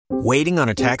Waiting on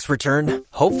a tax return?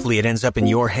 Hopefully it ends up in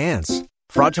your hands.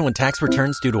 Fraudulent tax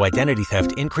returns due to identity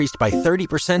theft increased by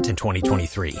 30% in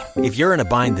 2023. If you're in a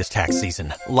bind this tax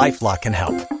season, LifeLock can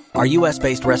help. Our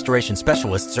U.S.-based restoration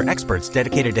specialists are experts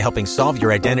dedicated to helping solve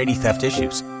your identity theft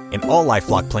issues. And all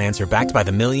LifeLock plans are backed by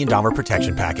the $1 Million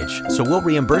Protection Package. So we'll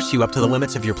reimburse you up to the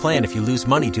limits of your plan if you lose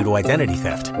money due to identity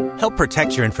theft. Help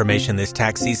protect your information this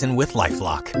tax season with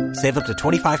LifeLock. Save up to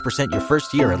 25% your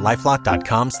first year at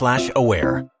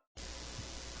LifeLock.com/aware.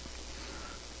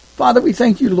 Father, we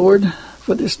thank you, Lord,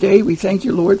 for this day. We thank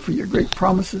you, Lord, for your great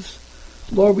promises.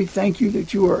 Lord, we thank you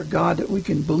that you are a God that we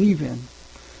can believe in.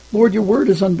 Lord, your word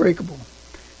is unbreakable.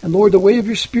 And Lord, the way of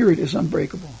your Spirit is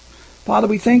unbreakable. Father,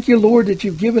 we thank you, Lord, that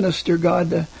you've given us, dear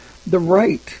God, the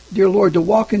right, dear Lord, to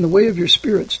walk in the way of your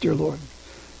spirits, dear Lord.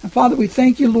 And Father, we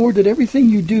thank you, Lord, that everything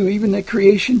you do, even the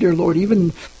creation, dear Lord,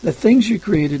 even the things you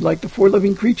created, like the 4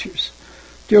 living creatures,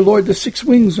 dear Lord, the 6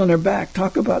 wings on their back,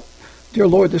 talk about, dear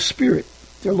Lord, the Spirit,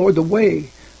 dear Lord, the way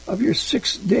of your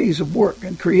 6 days of work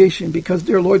and creation, because,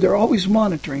 dear Lord, they're always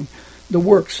monitoring the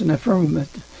works in the firmament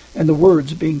and the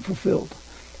words being fulfilled.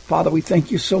 Father, we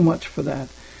thank you so much for that.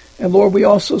 And Lord, we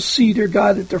also see, dear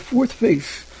God, that their 4th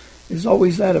face is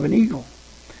always that of an eagle.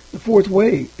 The 4th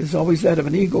way is always that of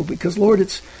an eagle, because, Lord,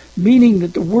 it's meaning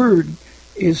that the word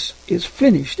is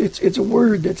finished. It's a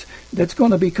word that's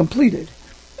going to be completed.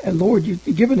 And Lord, you've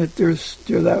given it, dear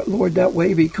that, Lord, that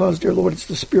way because, dear Lord, it's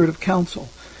the spirit of counsel.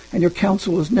 And your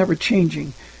counsel is never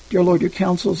changing. Dear Lord, your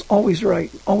counsel is always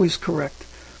right, always correct.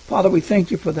 Father, we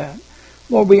thank you for that.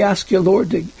 Lord, we ask you,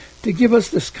 Lord, to give us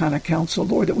this kind of counsel,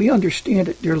 Lord, that we understand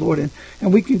it, dear Lord,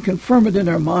 and we can confirm it in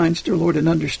our minds, dear Lord, and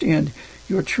understand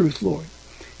your truth, Lord.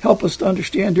 Help us to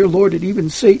understand, dear Lord, that even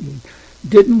Satan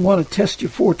didn't want to test you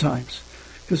 4 times,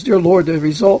 because, dear Lord, the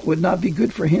result would not be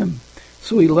good for him,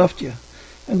 so he left you.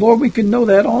 And Lord, we can know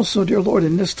that also, dear Lord,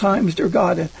 in this times, dear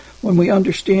God, when we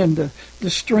understand the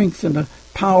strength and the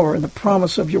power and the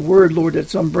promise of your word, Lord,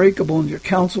 that's unbreakable and your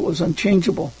counsel is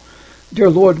unchangeable. Dear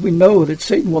Lord, we know that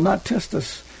Satan will not test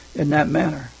us in that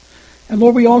manner. And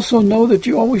Lord, we also know that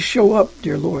you always show up,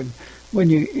 dear Lord, when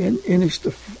you finish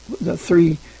the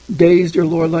 3 days, dear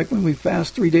Lord, like when we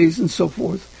fast 3 days and so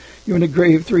forth. You're in the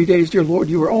grave 3 days, dear Lord.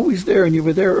 You were always there, and you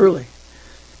were there early.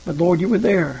 But Lord, you were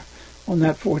there on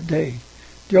that 4th day.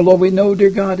 Dear Lord, we know, dear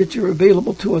God, that you're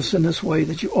available to us in this way,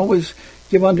 that you always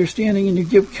give understanding and you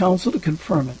give counsel to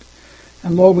confirm it.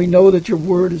 And Lord, we know that your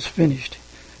word is finished.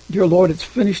 Dear Lord, it's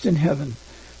finished in heaven.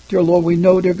 Dear Lord, we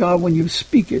know, dear God, when you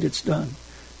speak it, it's done.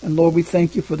 And Lord, we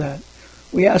thank you for that.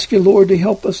 We ask you, Lord, to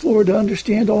help us, Lord, to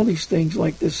understand all these things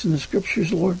like this in the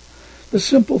scriptures, Lord. The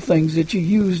simple things that you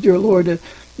use, dear Lord,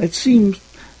 that seems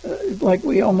like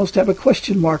we almost have a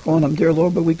question mark on them, dear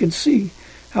Lord, but we can see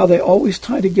how they always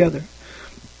tie together.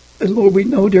 And Lord, we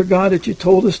know, dear God, that you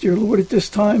told us, dear Lord, at this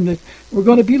time that we're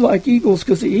going to be like eagles,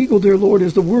 because the eagle, dear Lord,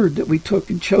 is the word that we took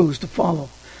and chose to follow.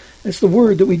 It's the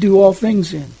word that we do all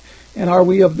things in. And are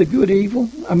we of the good eagle,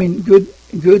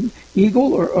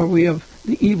 or are we of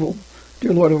the evil?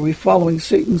 Dear Lord, are we following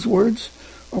Satan's words?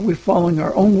 Are we following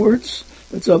our own words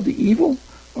that's of the evil?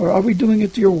 Or are we doing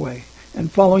it your way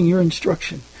and following your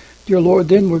instruction? Dear Lord,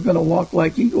 then we're going to walk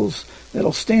like eagles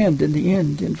that'll stand in the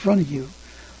end in front of you.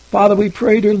 Father, we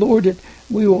pray, dear Lord, that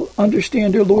we will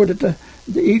understand, dear Lord, that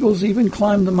the eagles even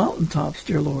climb the mountaintops,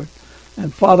 dear Lord.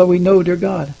 And Father, we know, dear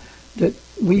God, that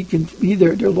we can be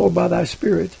there, dear Lord, by thy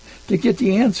Spirit, to get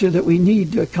the answer that we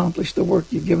need to accomplish the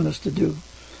work you've given us to do.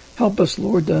 Help us,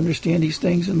 Lord, to understand these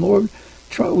things. And Lord,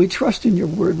 we trust in your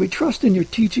word. We trust in your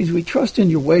teachings. We trust in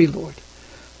your way, Lord.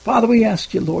 Father, we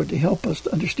ask you, Lord, to help us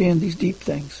to understand these deep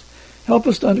things. Help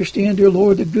us to understand, dear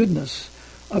Lord, the goodness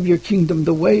of your kingdom,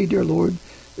 the way, dear Lord,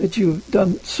 that you've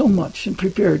done so much and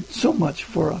prepared so much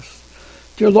for us.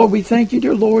 Dear Lord, we thank you,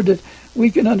 dear Lord, that we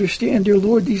can understand, dear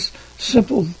Lord, these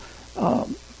simple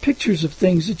pictures of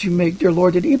things that you make, dear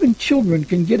Lord, that even children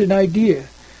can get an idea,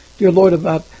 dear Lord,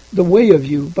 about the way of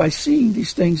you by seeing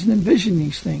these things and envisioning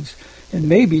these things. And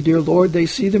maybe, dear Lord, they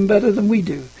see them better than we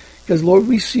do. Because, Lord,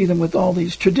 we see them with all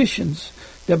these traditions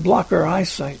that block our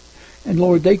eyesight. And,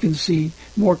 Lord, they can see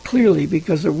more clearly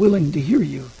because they're willing to hear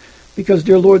you. Because,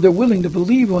 dear Lord, they're willing to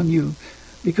believe on you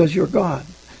because you're God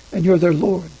and you're their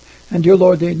Lord. And, dear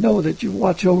Lord, they know that you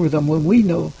watch over them when we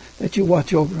know that you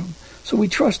watch over them. So we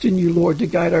trust in you, Lord, to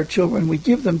guide our children. We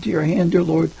give them to your hand, dear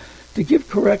Lord, to give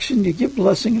correction, to give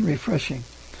blessing and refreshing.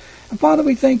 And, Father,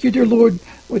 we thank you, dear Lord,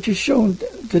 what you've shown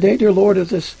today, dear Lord, of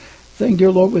this thing,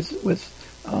 dear Lord, with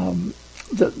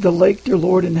the lake, dear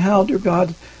Lord, and how, dear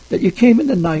God, that you came in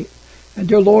the night. And,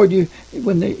 dear Lord,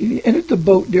 when you entered the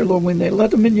boat, dear Lord, when they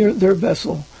let them in their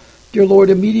vessel, Dear Lord,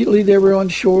 immediately they were on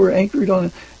shore, anchored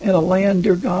on in a land,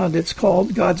 dear God, that's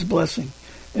called God's blessing.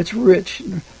 It's rich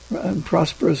and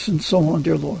prosperous and so on,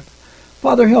 dear Lord.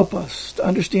 Father, help us to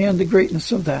understand the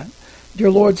greatness of that.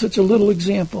 Dear Lord, such a little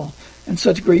example and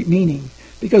such great meaning.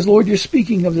 Because, Lord, you're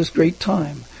speaking of this great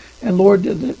time. And, Lord,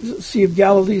 the Sea of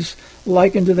Galilee's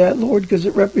likened to that, Lord, because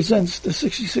it represents the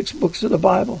 66 books of the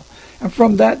Bible. And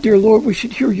from that, dear Lord, we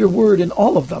should hear your word in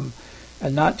all of them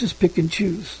and not just pick and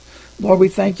choose. Lord, we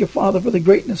thank you, Father, for the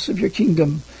greatness of your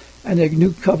kingdom and the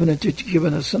new covenant that you've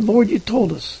given us. And, Lord, you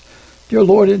told us, dear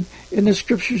Lord, in the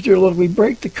scriptures, dear Lord, we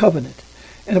break the covenant.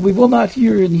 And we will not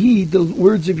hear and heed the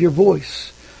words of your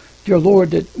voice, dear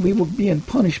Lord, that we will be in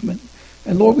punishment.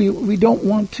 And, Lord, we don't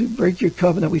want to break your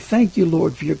covenant. We thank you,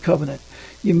 Lord, for your covenant.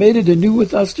 You made it anew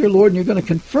with us, dear Lord, and you're going to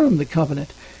confirm the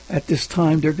covenant at this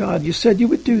time, dear God. You said you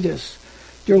would do this.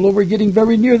 Dear Lord, we're getting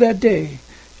very near that day.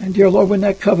 And, dear Lord, when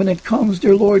that covenant comes,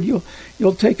 dear Lord,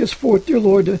 you'll take us forth, dear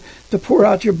Lord, to pour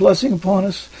out your blessing upon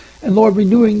us. And, Lord,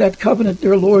 renewing that covenant,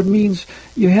 dear Lord, means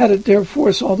you had it there for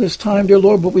us all this time, dear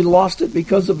Lord, but we lost it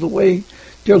because of the way,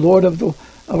 dear Lord, of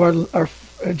our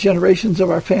generations of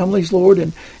our families, Lord,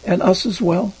 and us as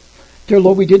well. Dear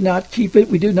Lord, we did not keep it.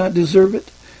 We did not deserve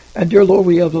it. And, dear Lord,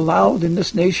 we have allowed in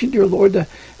this nation, dear Lord,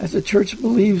 as the church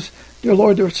believes, dear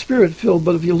Lord, they're spirit-filled.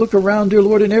 But if you look around, dear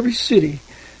Lord, in every city,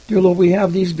 dear Lord, we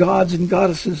have these gods and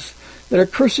goddesses that are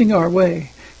cursing our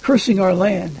way, cursing our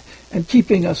land, and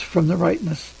keeping us from the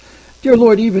rightness. Dear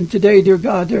Lord, even today, dear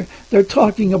God, they're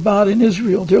talking about in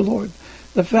Israel, dear Lord,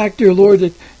 the fact, dear Lord,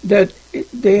 that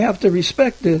they have to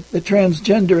respect the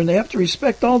transgender, and they have to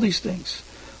respect all these things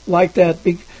like that.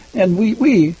 And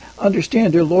we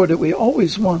understand, dear Lord, that we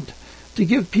always want to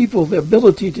give people the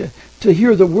ability to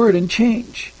hear the word and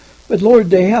change. But, Lord,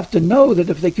 they have to know that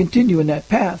if they continue in that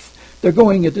path, they're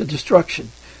going into destruction.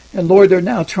 And, Lord, they're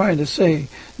now trying to say,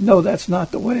 no, that's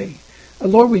not the way.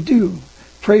 And, Lord, we do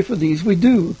pray for these. We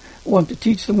do want to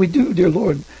teach them. We do, dear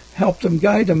Lord, help them,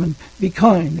 guide them, and be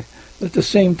kind. But at the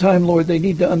same time, Lord, they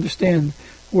need to understand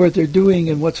what they're doing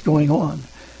and what's going on.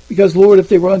 Because, Lord, if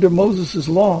they were under Moses'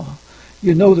 law,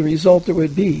 you know the result there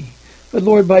would be. But,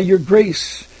 Lord, by your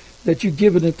grace that you've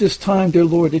given at this time, dear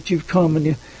Lord, that you've come,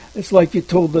 and it's like you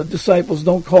told the disciples,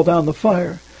 don't call down the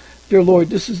fire. Dear Lord,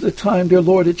 this is the time, dear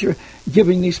Lord, that you're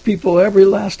giving these people every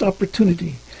last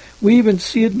opportunity. We even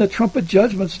see it in the trumpet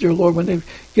judgments, dear Lord, when they're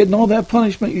getting all that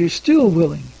punishment, you're still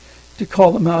willing to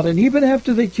call them out. And even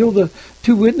after they kill the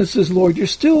 2 witnesses, Lord, you're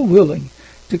still willing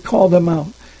to call them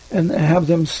out and have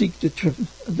them seek the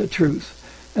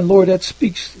truth. And, Lord, that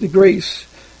speaks the grace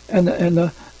and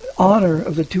the honor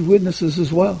of the 2 witnesses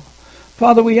as well.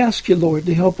 Father, we ask you, Lord,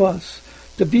 to help us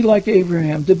to be like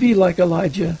Abraham, to be like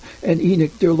Elijah and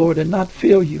Enoch, dear Lord, and not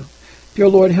fail you. Dear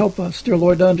Lord, help us, dear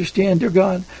Lord, to understand, dear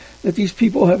God, that these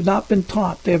people have not been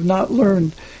taught, they have not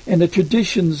learned, and the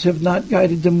traditions have not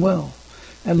guided them well.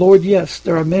 And, Lord, yes,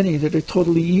 there are many that are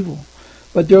totally evil.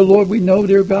 But, dear Lord, we know,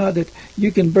 dear God, that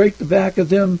you can break the back of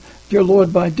them, dear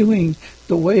Lord, by doing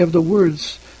the way of the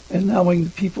words and allowing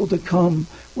the people to come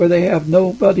where they have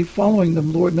nobody following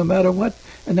them, Lord, no matter what,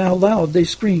 and how loud they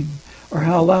scream or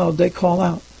how loud they call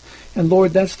out. And,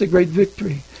 Lord, that's the great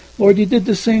victory. Lord, you did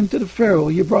the same to the Pharaoh.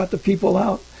 You brought the people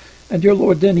out. And, dear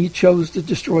Lord, then he chose to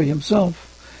destroy himself.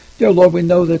 Dear Lord, we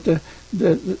know that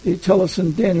they tell us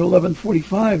in Daniel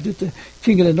 11:45 that the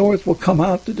king of the north will come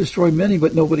out to destroy many,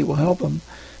 but nobody will help him.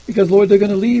 Because, Lord, they're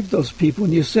going to leave those people.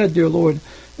 And you said, dear Lord,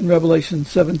 in Revelation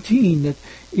 17, that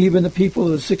even the people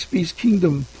of the 6th-beast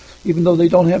kingdom, even though they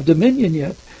don't have dominion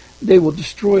yet, they will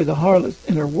destroy the harlot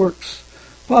and her works.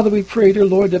 Father, we pray, dear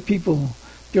Lord, that people,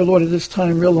 dear Lord, at this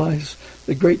time realize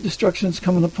the great destruction is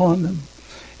coming upon them.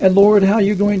 And, Lord, how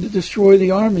you're going to destroy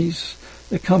the armies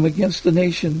that come against the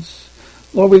nations.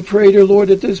 Lord, we pray, dear Lord,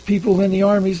 that those people in the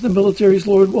armies, the militaries,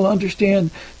 Lord, will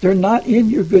understand they're not in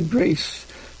your good grace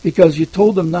because you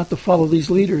told them not to follow these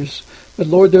leaders. But,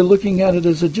 Lord, they're looking at it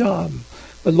as a job.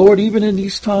 But, Lord, even in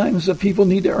these times, the people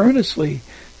need to earnestly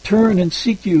turn and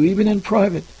seek you, even in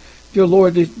private, dear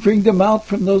Lord, to bring them out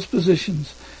from those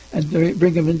positions and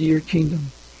bring them into your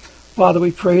kingdom. Father,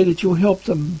 we pray that you'll help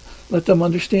them. Let them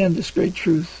understand this great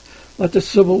truth. Let the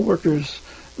civil workers,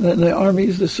 the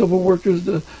armies, the civil workers,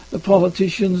 the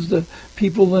politicians, the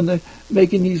people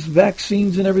making these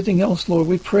vaccines and everything else, Lord,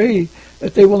 we pray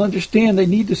that they will understand they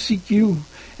need to seek you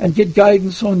and get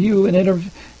guidance on you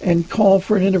and call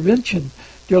for an intervention,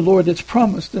 dear Lord, that's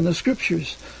promised in the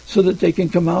Scriptures so that they can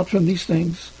come out from these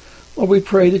things. Lord, we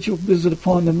pray that you'll visit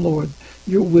upon them, Lord,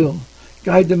 your will.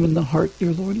 Guide them in the heart,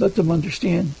 dear Lord. Let them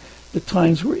understand the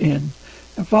times we're in.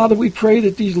 And, Father, we pray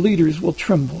that these leaders will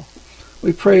tremble.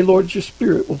 We pray, Lord, your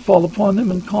Spirit will fall upon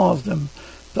them and cause them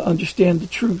to understand the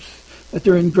truth that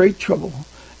they're in great trouble.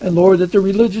 And Lord, that the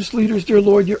religious leaders, dear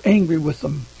Lord, you're angry with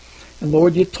them. And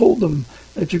Lord, you told them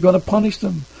that you're going to punish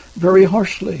them very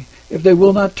harshly if they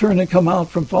will not turn and come out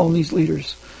from following these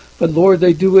leaders. But Lord,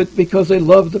 they do it because they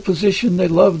love the position, they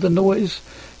love the noise.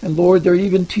 And Lord, they're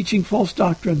even teaching false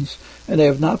doctrines, and they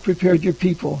have not prepared your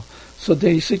people. So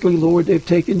basically, Lord, they've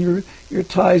taken your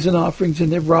tithes and offerings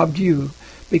and they've robbed you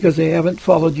because they haven't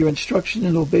followed your instruction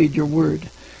and obeyed your word.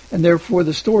 And therefore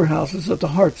the storehouses of the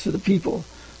hearts of the people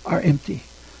are empty.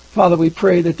 Father, we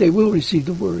pray that they will receive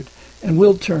the word and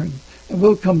will turn and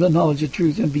will come to knowledge of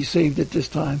truth and be saved at this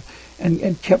time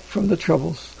and kept from the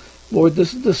troubles. Lord,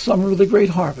 this is the summer of the great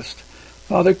harvest.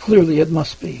 Father, clearly it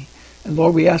must be. And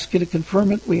Lord, we ask you to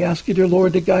confirm it. We ask you, dear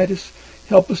Lord, to guide us.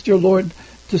 Help us, dear Lord,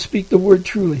 to speak the word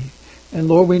truly. And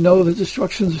Lord, we know the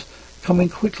destruction's coming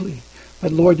quickly.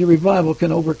 But Lord, your revival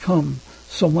can overcome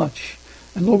so much.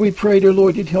 And Lord, we pray, dear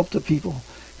Lord, you'd help the people.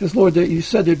 Because Lord, you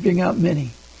said there'd bring out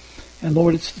many. And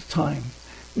Lord, it's the time.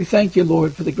 We thank you,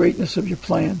 Lord, for the greatness of your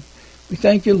plan. We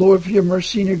thank you, Lord, for your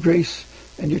mercy and your grace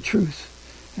and your truth.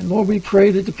 And Lord, we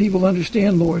pray that the people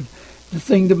understand, Lord, the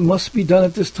thing that must be done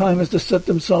at this time is to set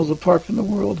themselves apart from the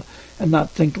world and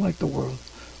not think like the world.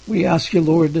 We ask you,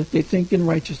 Lord, that they think in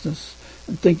righteousness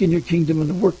and think in your kingdom and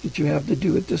the work that you have to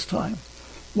do at this time.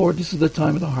 Lord, this is the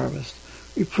time of the harvest.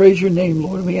 We praise your name,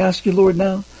 Lord, and we ask you, Lord,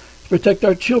 now to protect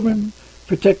our children,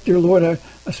 protect, dear Lord, our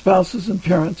spouses and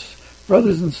parents,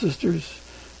 brothers and sisters,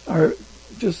 our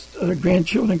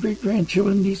grandchildren,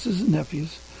 great-grandchildren, nieces and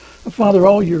nephews. Father,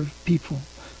 all your people,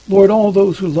 Lord, all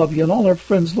those who love you and all our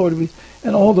friends, Lord,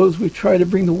 and all those we try to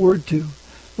bring the word to.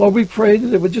 Lord, we pray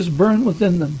that it would just burn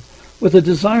within them with a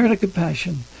desire and a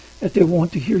compassion that they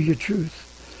want to hear your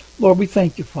truth. Lord, we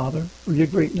thank you, Father, for your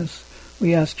greatness.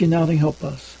 We ask you now to help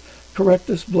us. Correct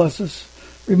us, bless us,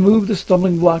 remove the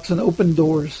stumbling blocks and open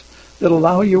doors that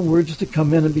allow your words to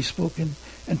come in and be spoken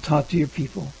and taught to your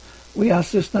people. We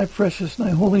ask this in thy precious, in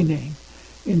thy holy name.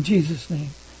 In Jesus' name,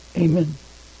 amen.